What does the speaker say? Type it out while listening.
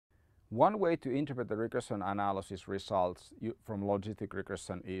One way to interpret the regression analysis results from logistic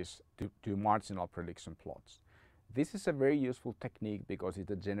regression is to do marginal prediction plots. This is a very useful technique because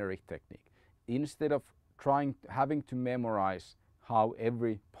it's a generic technique. Instead of having to memorize how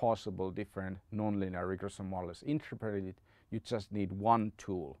every possible different nonlinear regression model is interpreted, you just need one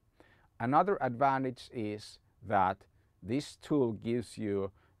tool. Another advantage is that this tool gives you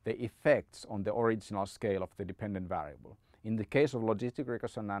the effects on the original scale of the dependent variable. In the case of logistic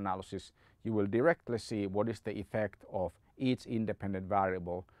regression analysis, you will directly see what is the effect of each independent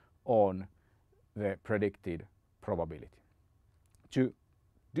variable on the predicted probability. To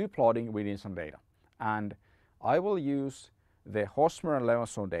do plotting, we need some data, and I will use the Hosmer and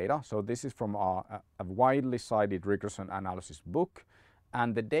Levinson data. So this is from a widely cited regression analysis book,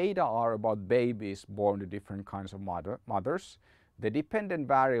 and the data are about babies born to different kinds of mothers. The dependent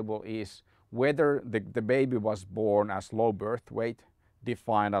variable is whether the baby was born as low birth weight,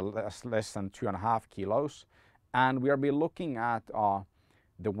 defined as less than 2.5 kilos, and we will be looking at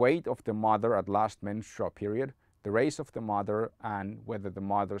the weight of the mother at last menstrual period, the race of the mother, and whether the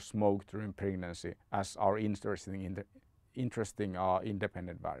mother smoked during pregnancy as our interesting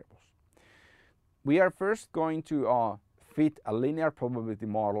independent variables. We are first going to fit a linear probability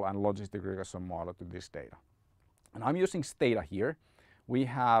model and logistic regression model to this data. And I'm using data here. We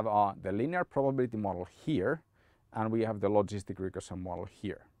have the linear probability model here, and we have the logistic regression model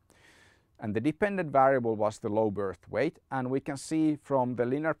here. And the dependent variable was the low birth weight, and we can see from the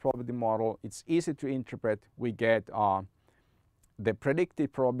linear probability model, it's easy to interpret. We get the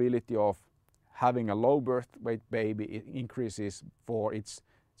predicted probability of having a low birth weight baby. It increases for it's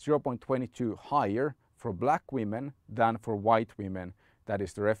 0.22 higher for black women than for white women. That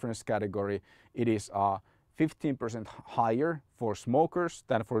is the reference category. It is 15% higher for smokers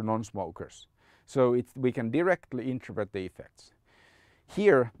than for non-smokers. So we can directly interpret the effects.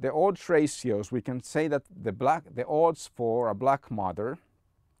 Here, the odds ratios, we can say that the odds for a black mother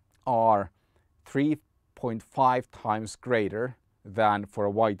are 3.5 times greater than for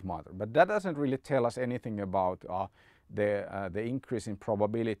a white mother. But that doesn't really tell us anything about the increase in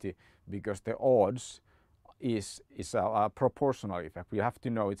probability, because the odds is a proportional effect. We have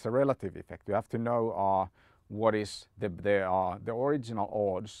to know it's a relative effect. We have to know what is the original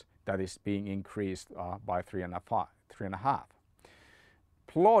odds that is being increased by 3.5.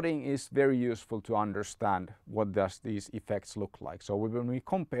 Plotting is very useful to understand what does these effects look like. So when we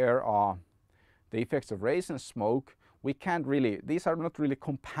compare the effects of race and smoke, we can't really, these are not really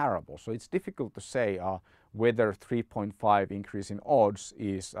comparable. So it's difficult to say whether 3.5 increase in odds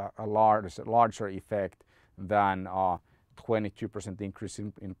is a larger effect than 22% increase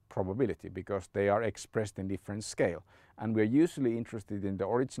in probability, because they are expressed in different scale. And we're usually interested in the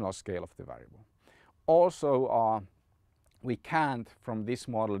original scale of the variable. Also, we can't from this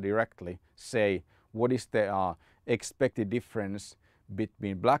model directly say what is the expected difference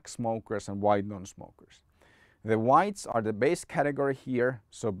between black smokers and white non-smokers. The whites are the base category here,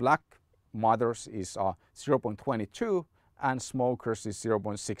 so black mothers is 0.22 and smokers is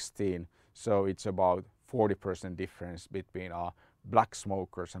 0.16, so it's about 40% difference between black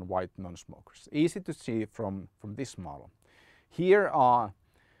smokers and white non-smokers. Easy to see from this model. Here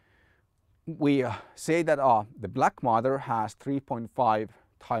we say that the black mother has 3.5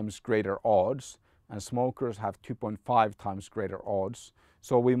 times greater odds and smokers have 2.5 times greater odds.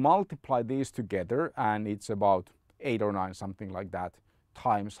 So we multiply these together and it's about 8 or 9, something like that,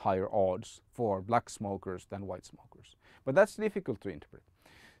 times higher odds for black smokers than white smokers. But that's difficult to interpret.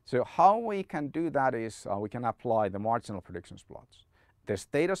 So how we can do that is we can apply the marginal predictions plots. The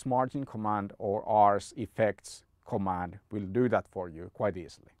status margin command or R's effects command will do that for you quite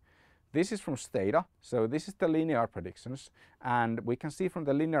easily. This is from Stata, so this is the linear predictions, and we can see from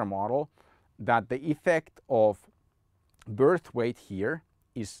the linear model that the effect of birth weight here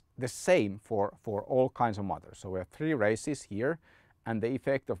is the same for all kinds of mothers. So we have 3 races here, and the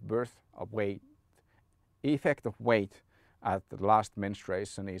effect of weight at the last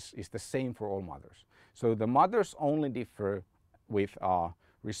menstruation is the same for all mothers. So the mothers only differ with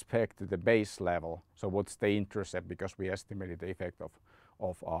respect to the base level. So what's the intercept, because we estimated the effect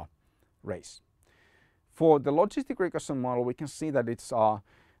of race. For the logistic regression model, we can see that it's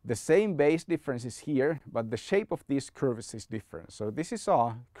the same base differences here, but the shape of these curves is different. So this is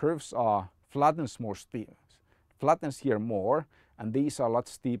curves flattens here more, and these are a lot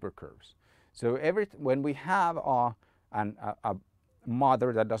steeper curves. So when we have a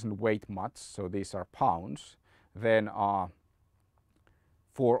mother that doesn't weigh much, so these are pounds, then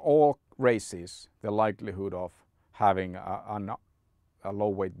for all races, the likelihood of having a low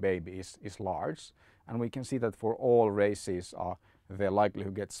weight baby is large, and we can see that for all races the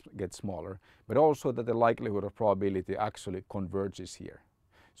likelihood gets smaller, but also that the likelihood of probability actually converges here.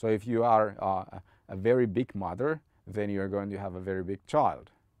 So if you are a very big mother, then you're going to have a very big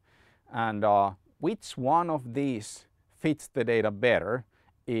child. And which one of these fits the data better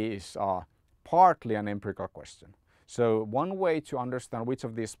is partly an empirical question. So one way to understand which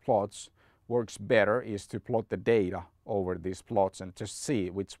of these plots works better is to plot the data over these plots and just see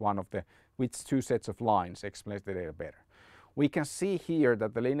which two sets of lines explains the data better. We can see here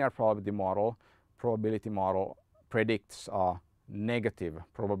that the linear probability model predicts a negative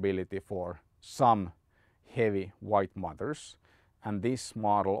probability for some heavy white mothers, and this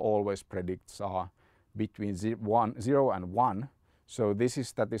model always predicts between 0 and 1, so this is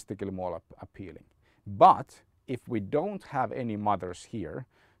statistically more appealing. But if we don't have any mothers here,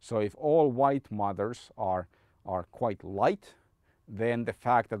 so if all white mothers are quite light, then the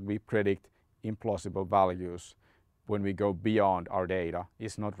fact that we predict implausible values when we go beyond our data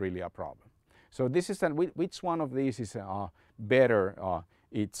is not really a problem. So this is which one of these is better.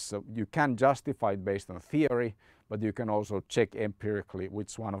 You can justify it based on theory, but you can also check empirically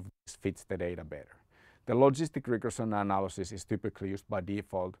which one of these fits the data better. The logistic regression analysis is typically used by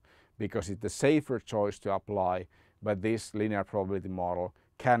default because it's the safer choice to apply, but this linear probability model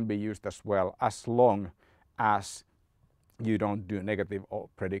can be used as well as long as you don't do negative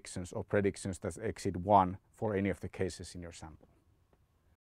predictions or predictions that exceed 1 for any of the cases in your sample.